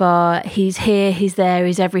so far, he's here, he's there,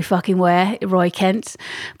 he's every fucking where, Roy Kent,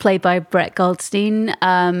 played by Brett Goldstein.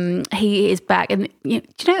 He is back. And do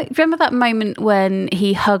you remember that moment when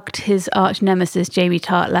he hugged his arch nemesis, Jamie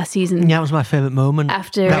Tart, last season? Yeah, that was my favourite moment.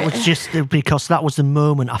 That was just because that was the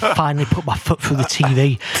moment I finally put my foot through the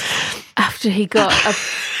TV. After he got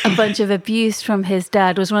a bunch of abuse from his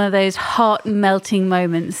dad, was one of those heart-melting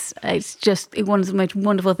moments. It's just one of the most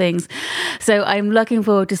wonderful things. So I'm looking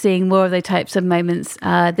forward to seeing more of those types of moments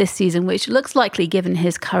this season, which looks likely given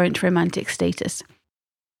his current romantic status.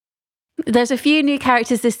 There's a few new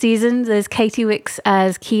characters this season. There's Katie Wicks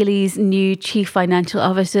as Keely's new chief financial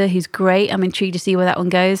officer, who's great. I'm intrigued to see where that one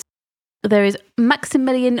goes. There is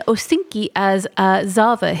Maximilian Osinski as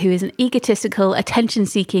Zava, who is an egotistical,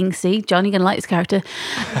 attention-seeking... See, John, you're going to like this character.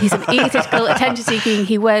 He's an egotistical, attention-seeking,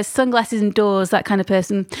 he wears sunglasses indoors, that kind of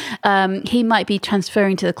person. He might be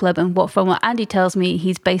transferring to the club, and from what Andy tells me,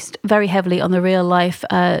 he's based very heavily on the real-life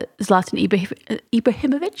Zlatan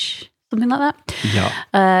Ibrahimovic, something like that.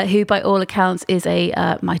 Yeah. Who, by all accounts, is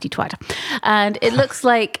a mighty twat. And it looks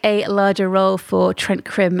like a larger role for Trent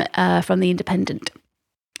Krim from The Independent.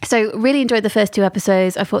 So really enjoyed the first 2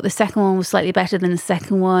 episodes. I thought the second one was slightly better than the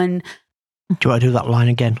second one. Do you want to do that line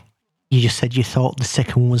again? You just said you thought the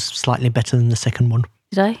second one was slightly better than the second one.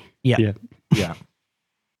 Did I? Yeah. Yeah.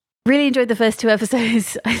 Really enjoyed the first 2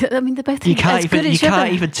 episodes. I mean, they're both You as can't good even as each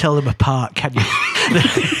other. even tell them apart, can you?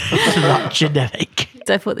 It's that generic.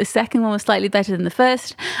 So I thought the second one was slightly better than the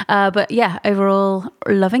first. But yeah, overall,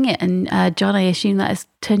 loving it. And John, I assume that has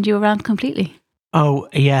turned you around completely. Oh,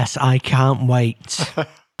 yes, I can't wait.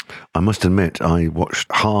 I must admit, I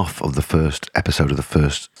watched half of the first episode of the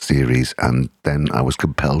first series, and then I was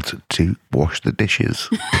compelled to wash the dishes.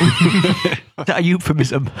 Is that a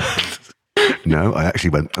euphemism? No, I actually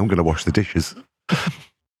went, I'm going to wash the dishes.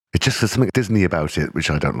 It just has something Disney about it, which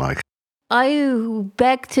I don't like. I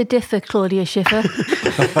beg to differ, Claudia Schiffer.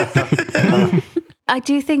 I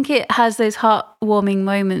do think it has those heartwarming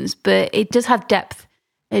moments, but it does have depth.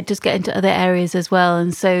 It does get into other areas as well.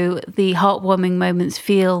 And so the heartwarming moments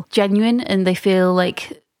feel genuine, and they feel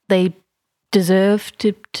like they deserve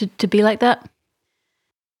to be like that.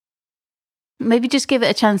 Maybe just give it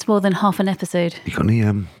a chance more than half an episode. You got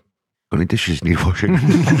any dishes you need washing?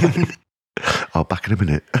 I'll back in a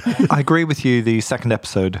minute. I agree with you, the second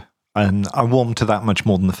episode, and I warmed to that much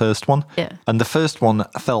more than the first one. Yeah. And the first one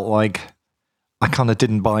felt like I kind of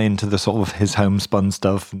didn't buy into the sort of his homespun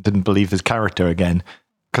stuff and didn't believe his character again,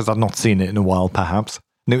 because I'd not seen it in a while, perhaps.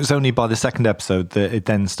 And it was only by the second episode that it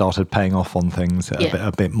then started paying off on things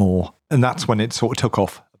a bit more. And that's when it sort of took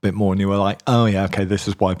off a bit more, and you were like, oh yeah, okay, this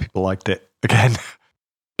is why people liked it again.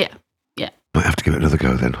 Yeah. Might have to give it another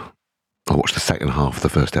go then. I'll watch the second half of the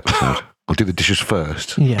first episode. I'll do the dishes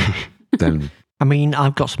first. Yeah. Then... I mean,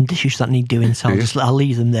 I've got some dishes that need doing, so I'll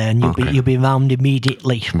leave them there, and you'll be around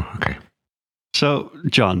immediately. Okay. So,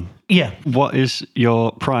 John. Yeah. What is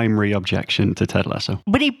your primary objection to Ted Lasso?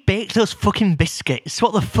 When he baked those fucking biscuits,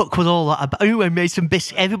 what the fuck was all that about? Oh, I made some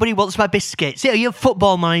biscuits. Everybody wants my biscuits. Yeah, you're a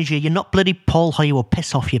football manager. You're not bloody Paul Hoyer. Will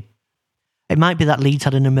piss off you. It might be that Leeds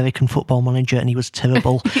had an American football manager and he was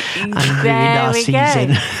terrible and ruined our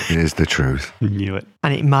season. It is the truth. Knew it.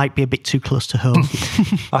 And it might be a bit too close to home.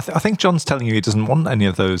 I think John's telling you he doesn't want any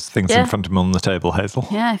of those things in front of him on the table, Hazel.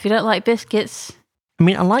 Yeah, if you don't like biscuits. I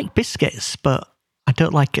mean, I like biscuits, but I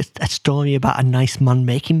don't like a story about a nice man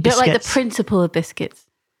making biscuits. You don't like the principle of biscuits.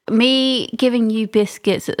 Me giving you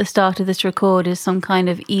biscuits at the start of this record is some kind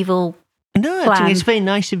of evil No, I think it's very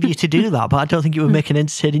nice of you to do that, but I don't think it would make an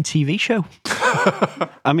entertaining TV show.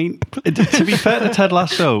 I mean, to be fair to Ted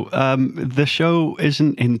Lasso, the show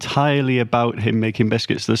isn't entirely about him making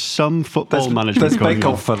biscuits. There's some football management going on. Bake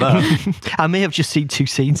Off for that. I may have just seen 2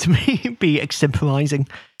 scenes of me be extemporising.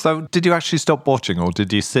 So did you actually stop watching, or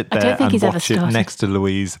did you sit there and watch it next to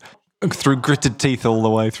Louise through gritted teeth all the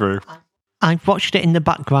way through? I watched it in the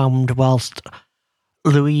background whilst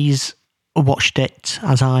Louise watched it,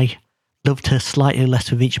 as I loved her slightly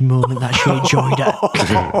less with each moment that she enjoyed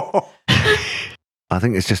it. I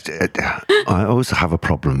think it's just, I always have a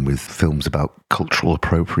problem with films about cultural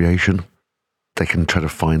appropriation. They can try to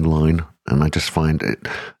find line, and I just find it,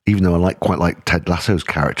 even though I quite like Ted Lasso's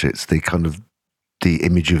character, it's the kind of the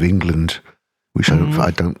image of England, which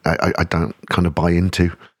I don't kind of buy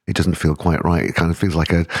into. It doesn't feel quite right. It kind of feels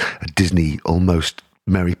like a Disney, almost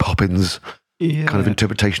Mary Poppins kind of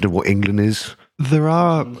interpretation of what England is. There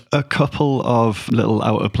are a couple of little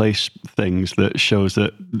out of place things that shows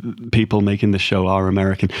that people making the show are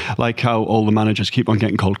American, like how all the managers keep on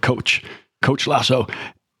getting called Coach Lasso.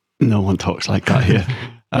 No one talks like that here.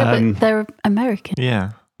 But they're American.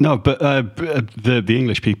 Yeah. No, but the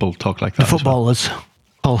English people talk like that. The footballers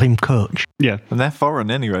call him Coach. Yeah. And they're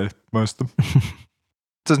foreign anyway, most of them.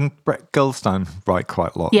 Doesn't Brett Goldstein write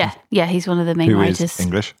quite a lot? Yeah, he's one of the main writers. Who is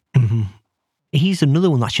English. Mm-hmm. He's another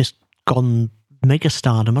one that's just gone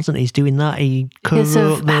megastardom, hasn't he? He's doing that. He because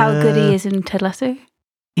of how good he is in Ted Lasso.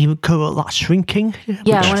 He co-wrote that Shrinking.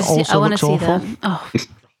 Yeah, I want to see that. Oh.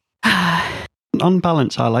 On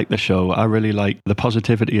balance, I like the show. I really like the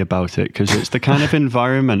positivity about it because it's the kind of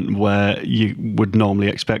environment where you would normally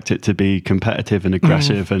expect it to be competitive and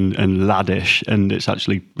aggressive and laddish, and it's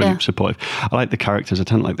actually really supportive. I like the characters. I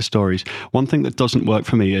don't like the stories. One thing that doesn't work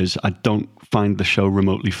for me is I don't find the show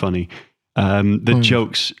remotely funny. The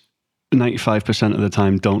jokes 95% of the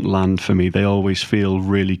time don't land for me. They always feel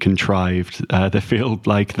really contrived. They feel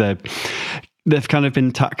like they've kind of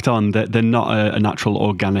been tacked on, that they're not a natural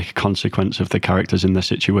organic consequence of the characters in the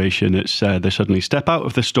situation. It's they suddenly step out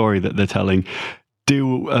of the story that they're telling,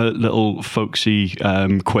 do a little folksy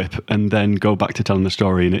quip, and then go back to telling the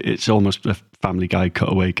story. And it's almost a Family Guy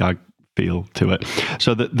cutaway gag feel to it.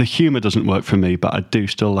 So the humour doesn't work for me, but I do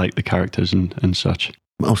still like the characters and such.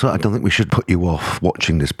 Also, I don't think we should put you off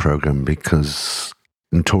watching this programme because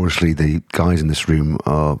notoriously the guys in this room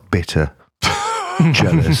are bitter,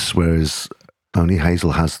 jealous, whereas only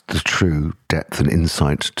Hazel has the true depth and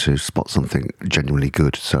insight to spot something genuinely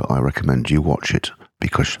good. So I recommend you watch it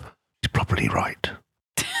because she's probably right.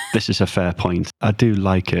 This is a fair point. I do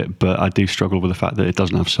like it, but I do struggle with the fact that it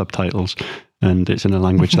doesn't have subtitles and it's in a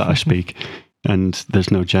language that I speak. And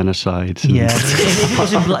there's no genocide. Yeah,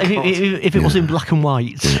 if it was in black and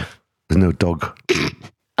white. Yeah. There's no dog.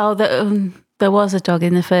 Oh, there was a dog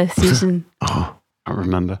in the first season. Oh, I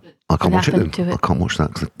remember. I can't watch it then. To it. I can't watch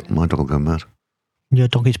that because my dog will go mad. Your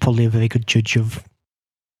dog is probably a very good judge of...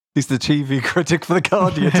 He's the TV critic for The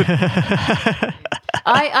Guardian.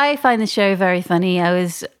 I find the show very funny. I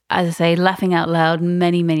was, as I say, laughing out loud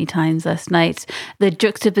many, many times last night. The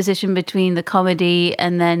juxtaposition between the comedy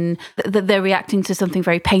and then they're reacting to something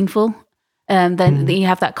very painful. Then you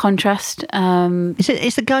have that contrast.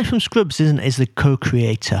 It's the guy from Scrubs, isn't it? Is the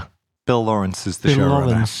co-creator. Bill Lawrence is the Bill showrunner.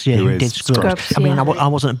 Lawrence, yeah, who did Scrubs. I mean, I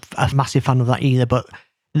wasn't a massive fan of that either, but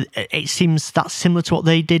it seems that's similar to what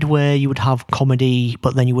they did, where you would have comedy,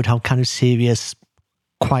 but then you would have kind of serious,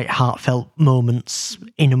 quite heartfelt moments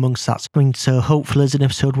in amongst that. I mean, so hopefully there's an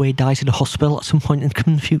episode where he dies in a hospital at some point in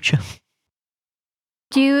the future.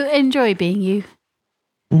 Do you enjoy being you?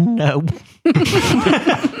 No.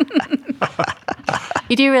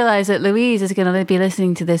 You do realise that Louise is going to be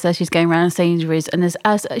listening to this as she's going around Sainsbury's, and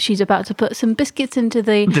as she's about to put some biscuits into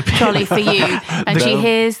the trolley for you, and she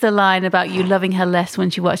hears the line about you loving her less when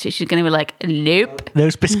she watched it, she's going to be like, nope.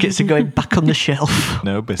 Those biscuits are going back on the shelf.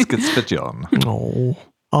 No biscuits for John.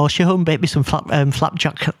 Oh, she home baked me some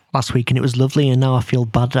flapjack last week, and it was lovely, and now I feel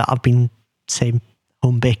bad that I've been saying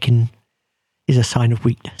home baking is a sign of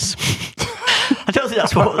weakness. I don't think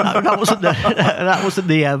that's what that wasn't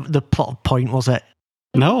the plot point, was it?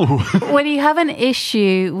 No. When you have an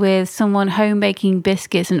issue with someone home baking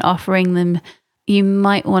biscuits and offering them, you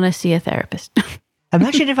might want to see a therapist.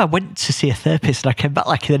 Imagine if I went to see a therapist and I came back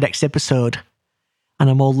like in the next episode and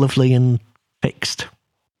I'm all lovely and fixed.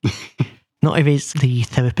 Not if it's the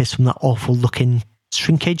therapist from that awful looking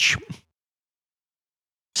shrinkage.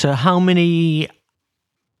 So how many...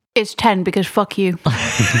 It's 10 because fuck you.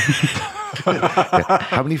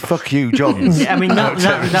 How many fuck you, Johns? I mean, I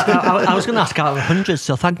was going to ask out of 100,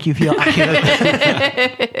 so thank you for your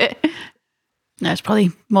accurate. No, it's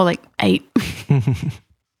probably more like 8.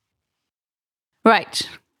 Right,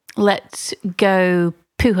 let's go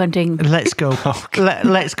poo hunting. Let's go.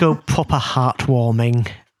 Let's go proper heartwarming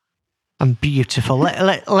and beautiful.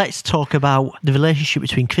 Let's talk about the relationship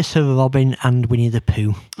between Christopher Robin and Winnie the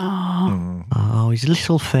Pooh. Oh, his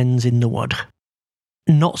little friends in the wood.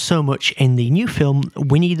 Not so much in the new film,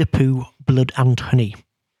 Winnie the Pooh, Blood and Honey.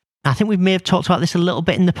 I think we may have talked about this a little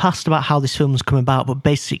bit in the past about how this film's come about, but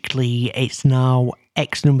basically it's now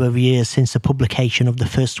X number of years since the publication of the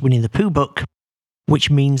first Winnie the Pooh book, which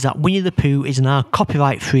means that Winnie the Pooh is now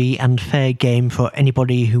copyright-free and fair game for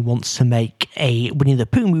anybody who wants to make a Winnie the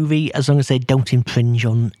Pooh movie, as long as they don't infringe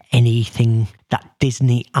on anything that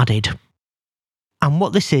Disney added. And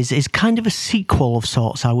what this is kind of a sequel of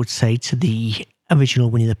sorts, I would say, to the original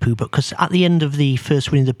Winnie the Pooh book, because at the end of the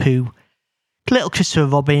first Winnie the Pooh, little Christopher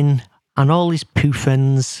Robin and all his Pooh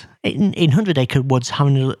friends in 100 Acre Woods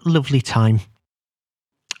having a lovely time.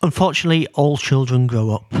 Unfortunately, all children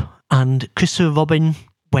grow up, and Christopher Robin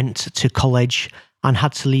went to college and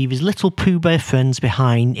had to leave his little Pooh Bear friends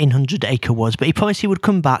behind in 100 Acre Woods, but he promised he would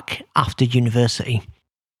come back after university.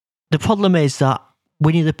 The problem is that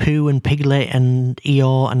Winnie the Pooh and Piglet and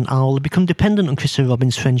Eeyore and Owl have become dependent on Christopher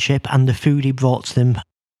Robin's friendship and the food he brought to them.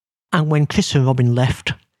 And when Christopher Robin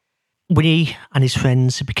left, Winnie and his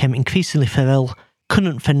friends became increasingly feral,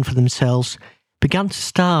 couldn't fend for themselves, began to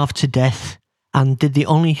starve to death, and did the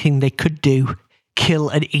only thing they could do, kill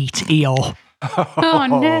and eat Eeyore. Oh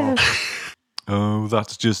no. Oh,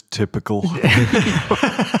 that's just typical.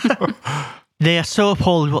 They are so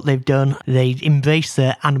appalled with what they've done, they embrace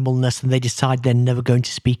their animalness and they decide they're never going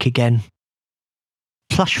to speak again.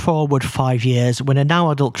 Flash forward 5 years when a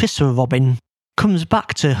now adult Christopher Robin comes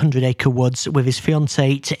back to 100 Acre Woods with his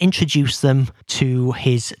fiancée to introduce them to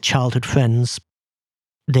his childhood friends.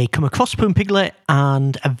 They come across Pooh and Piglet,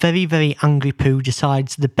 and a very, very angry Pooh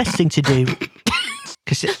decides the best thing to do,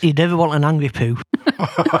 because you never want an angry Pooh.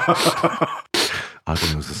 I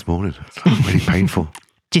think it was this morning. It's really painful.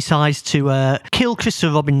 Decides to kill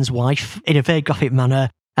Christopher Robin's wife in a very graphic manner,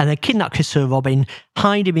 and then kidnap Christopher Robin,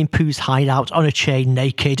 hide him in Pooh's hideout on a chain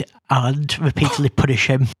naked, and repeatedly punish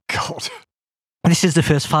him. God. This is the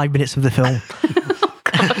first 5 minutes of the film.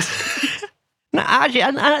 Now, actually,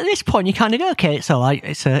 and at this point, you kind of go, okay, it's all right.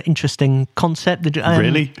 It's an interesting concept.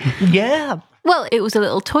 Really? Yeah. Well, it was a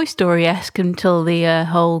little Toy Story-esque until the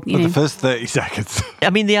whole, The first 30 seconds. I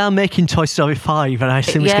mean, they are making Toy Story 5, and I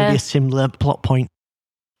assume it's going to be a similar plot point.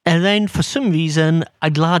 And then, for some reason, a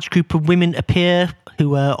large group of women appear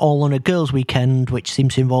who are all on a girls' weekend, which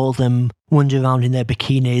seems to involve them wandering around in their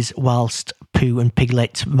bikinis whilst Pooh and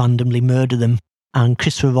Piglet randomly murder them. And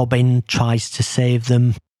Christopher Robin tries to save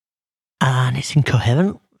them. And it's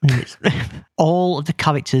incoherent. All of the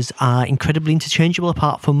characters are incredibly interchangeable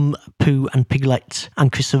apart from Pooh and Piglet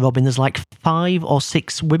and Christopher Robin. There's like 5 or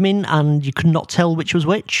 6 women, and you could not tell which was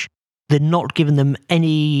which. They're not giving them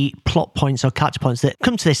any plot points or character points. They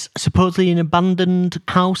come to this supposedly an abandoned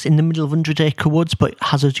house in the middle of 100 Acre Woods, but it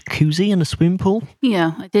has a jacuzzi and a swimming pool.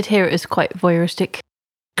 Yeah, I did hear it was quite voyeuristic.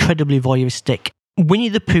 Incredibly voyeuristic. Winnie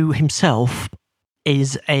the Pooh himself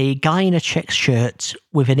is a guy in a check shirt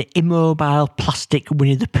with an immobile plastic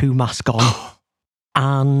Winnie the Pooh mask on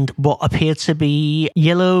and what appear to be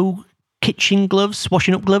yellow kitchen gloves,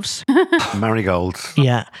 washing up gloves. Marigolds.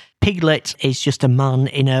 Yeah. Piglet is just a man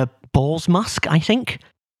in a balls mask, I think.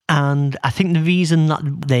 And I think the reason that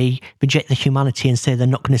they reject the humanity and say they're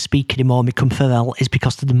not going to speak anymore and become feral is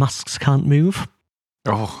because the masks can't move.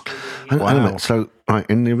 Oh, Wow. So, right,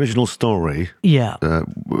 in the original story, Yeah.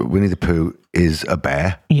 Winnie the Pooh is a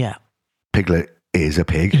bear. Yeah. Piglet is a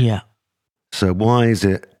pig. Yeah. So why is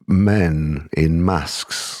it men in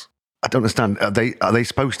masks? I don't understand. Are they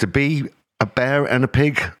supposed to be a bear and a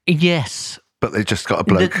pig? Yes. But they just got a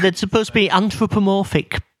bloke. They're supposed to be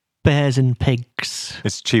anthropomorphic bears and pigs.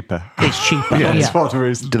 it's cheaper. It's cheaper. Yeah, That's what the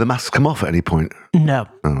reason. Do the masks come off at any point? No.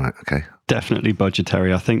 All right, okay. Definitely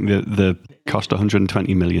budgetary. I think the cost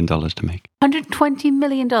 $120 million to make. $120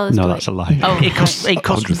 million. No, that's a lie. Oh, It cost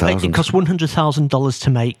 $100,000 to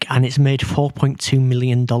make, and it's made $4.2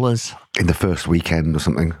 million. In the first weekend or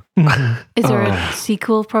something. Is there a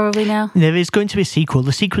sequel probably now? There is going to be a sequel.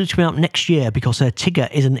 The sequel is coming out next year because Tigger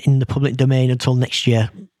isn't in the public domain until next year.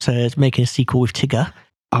 So it's making a sequel with Tigger.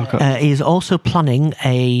 Okay. He is also planning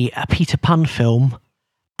a Peter Pan film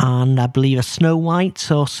and I believe a Snow White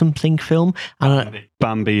or something film. And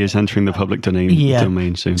Bambi is entering the public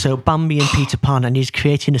domain soon. So Bambi and Peter Pan, and he's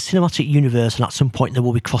creating a cinematic universe, and at some point there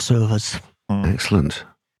will be crossovers. Excellent.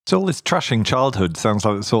 So all this trashing childhood sounds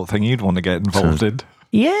like the sort of thing you'd want to get involved in.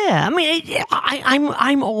 Yeah, I mean,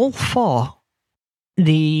 I'm all for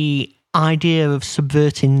the idea of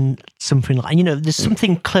subverting something like, there's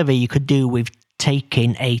something clever you could do with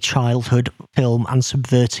taking a childhood film and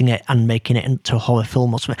subverting it and making it into a horror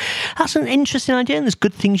film or something. That's an interesting idea, and there's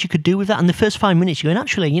good things you could do with that. And the first 5 minutes, you're going,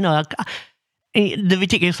 actually, the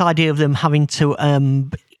ridiculous idea of them having to,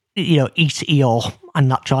 eat Eeyore and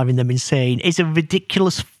that driving them insane is a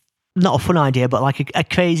ridiculous, not a fun idea, but like a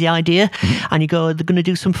crazy idea. And you go, they're going to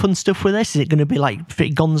do some fun stuff with this. Is it going to be like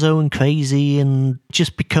pretty gonzo and crazy, and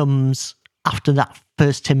just becomes, after that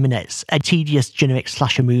first 10 minutes, a tedious generic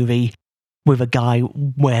slasher movie with a guy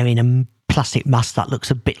wearing a plastic mask that looks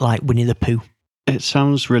a bit like Winnie the Pooh. It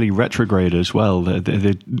sounds really retrograde as well.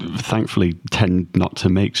 They thankfully tend not to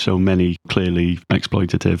make so many clearly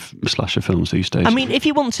exploitative slasher films these days. I mean, if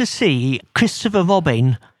you want to see Christopher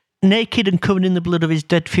Robin naked and covered in the blood of his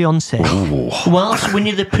dead fiancée, whilst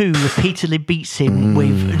Winnie the Pooh repeatedly beats him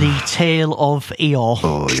with the tail of Eeyore.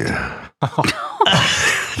 Oh, yeah.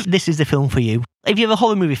 This is the film for you. If you're a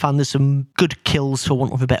horror movie fan, there's some good kills, for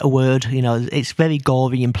want of a better word. It's very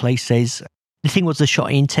gory in places. The thing was, they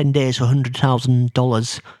shot it in 10 days for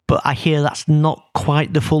 $100,000. But I hear that's not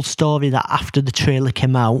quite the full story, that after the trailer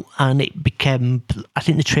came out, and I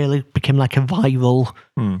think the trailer became like a viral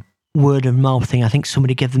word of mouth thing. I think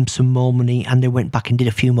somebody gave them some more money and they went back and did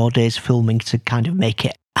a few more days filming to kind of make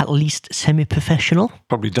it at least semi-professional.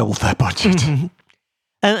 Probably doubled their budget.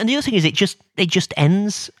 And the other thing is, it just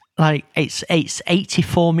ends. Like, it's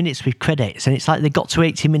 84 minutes with credits, and it's like they got to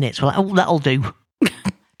 80 minutes. We're like, oh, that'll do.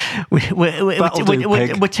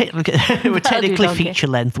 We're technically donkey. feature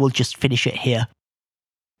length. We'll just finish it here.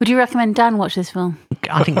 Would you recommend Dan watch this film?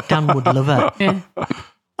 I think Dan would love it. Yeah.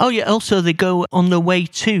 Oh, yeah. Also, they go on the way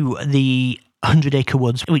to the 100 Acre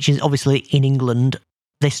Woods, which is obviously in England.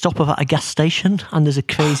 They stop off at a gas station, and there's a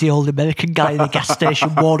crazy old American guy in the gas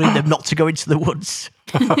station warning them not to go into the woods.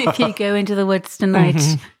 If you go into the woods tonight.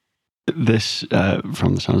 This,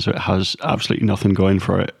 from the sounds of it, has absolutely nothing going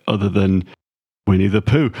for it other than Winnie the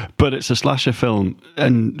Pooh. But it's a slasher film,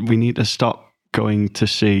 and we need to stop going to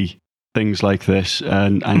see things like this,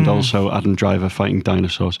 and also Adam Driver fighting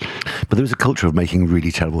dinosaurs. But there is a culture of making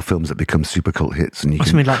really terrible films that become super cult hits, and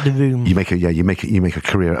Something like The Room. you make a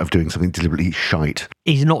career of doing something deliberately shite.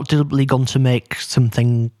 He's not deliberately gone to make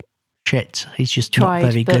something shit. He's just Tried,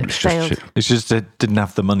 not very but good. failed. It's just it didn't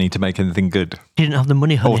have the money to make anything good. He didn't have the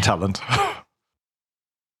money, honey. Or talent.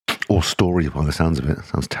 Or story, by the sounds of it.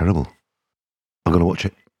 Sounds terrible. I'm going to watch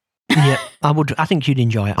it. Yeah, I would. I think you'd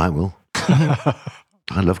enjoy it. I will. I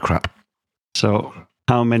love crap. So,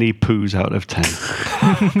 how many poos out of 10?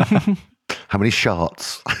 How many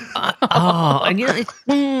sharts? And you know, it's,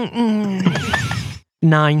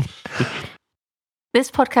 9.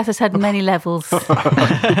 This podcast has had many levels.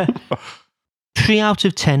 3 out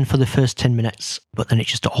of 10 for the first 10 minutes, but then it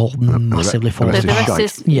just all massively the falls rest The is apart.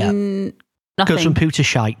 rest shite. is Yeah. Goes from nothing. poo to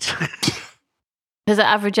shite. Does it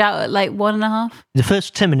average out at like 1.5? The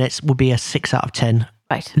first 10 minutes would be a 6 out of 10,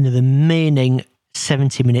 Right. and the remaining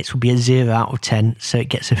 70 minutes would be a 0 out of 10, so it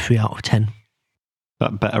gets a 3 out of 10.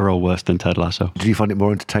 That better or worse than Ted Lasso? Did you find it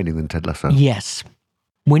more entertaining than Ted Lasso? Yes.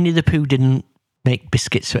 Winnie the Pooh didn't make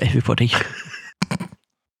biscuits for everybody.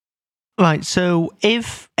 Right, so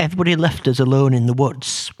if everybody left us alone in the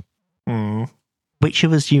woods, which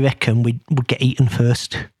of us do you reckon would get eaten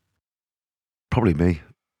first? Probably me,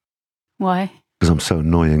 Why? because I'm so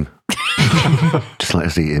annoying. Just like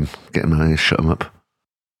us eat him, get him out of here, shut him up.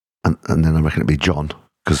 And then I reckon it'd be John,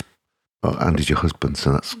 because Andy's your husband,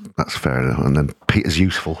 so that's fair enough. And then Peter's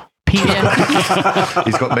useful. Peter,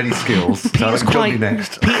 He's got many skills. So I Peter's reckon John quite be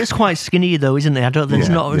next. Peter's quite skinny though, isn't he? I don't. There's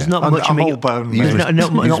Yeah, not. There's yeah. not much I'm meat. all bone. Use mate. No,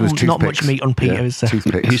 Use him as not much toothpicks. meat on Peter. Yeah, Is there?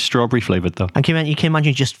 toothpicks. He's strawberry flavoured, though. And you can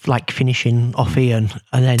imagine just like finishing off Ian,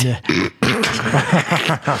 and then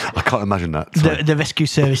I can't imagine that. Sorry. the rescue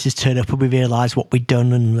services turn up and we realise what we'd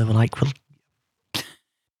done, and they were like, "Well,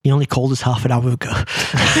 you only called us half an hour ago."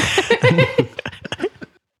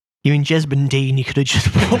 You and Jesmond Dean, you could have just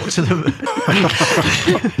walked to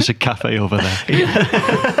the. There's a cafe over there.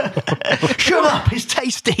 Shut up! It's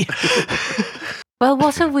tasty. Well,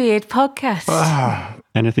 what a weird podcast.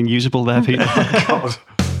 Anything usable there, Peter? God.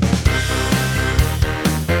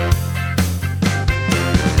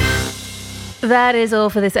 That is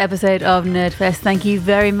all for this episode of Nerdfest. Thank you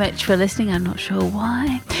very much for listening. I'm not sure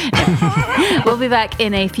why. We'll be back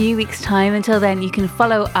in a few weeks' time. Until then, you can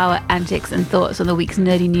follow our antics and thoughts on the week's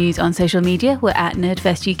nerdy news on social media. We're at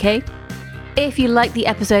Nerdfest UK. If you liked the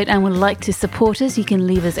episode and would like to support us, you can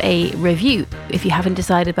leave us a review. If you haven't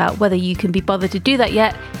decided about whether you can be bothered to do that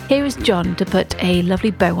yet, here is John to put a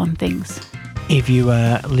lovely bow on things. If you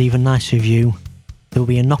leave a nice review, there will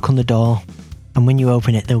be a knock on the door, and when you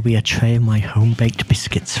open it, there will be a tray of my home-baked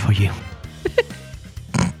biscuits for you.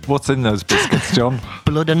 What's in those biscuits, John?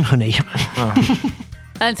 Blood and honey.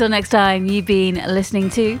 Until next time, you've been listening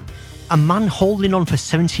to... A man holding on for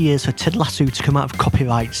 70 years for Ted Lasso to come out of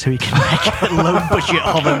copyright so he can make a low-budget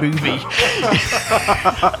horror movie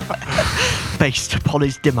based upon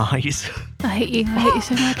his demise. I hate you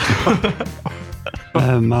so much.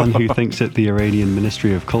 A man who thinks that the Iranian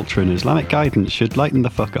Ministry of Culture and Islamic Guidance should lighten the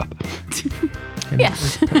fuck up.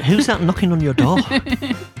 Yes. Who's that knocking on your door?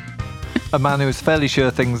 A man who was fairly sure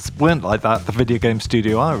things weren't like that at the video game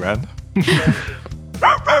studio I ran.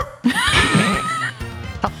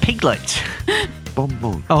 That piglet.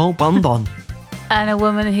 Bonbon. Oh, Bonbon. And a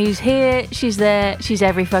woman who's here, she's there, she's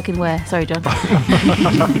every fucking where. Sorry, John.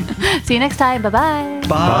 See you next time. Bye-bye.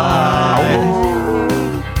 Bye.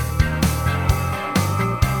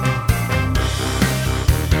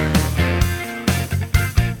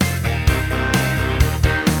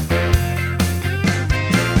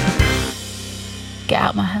 Get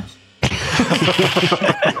out my house.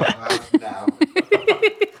 Now.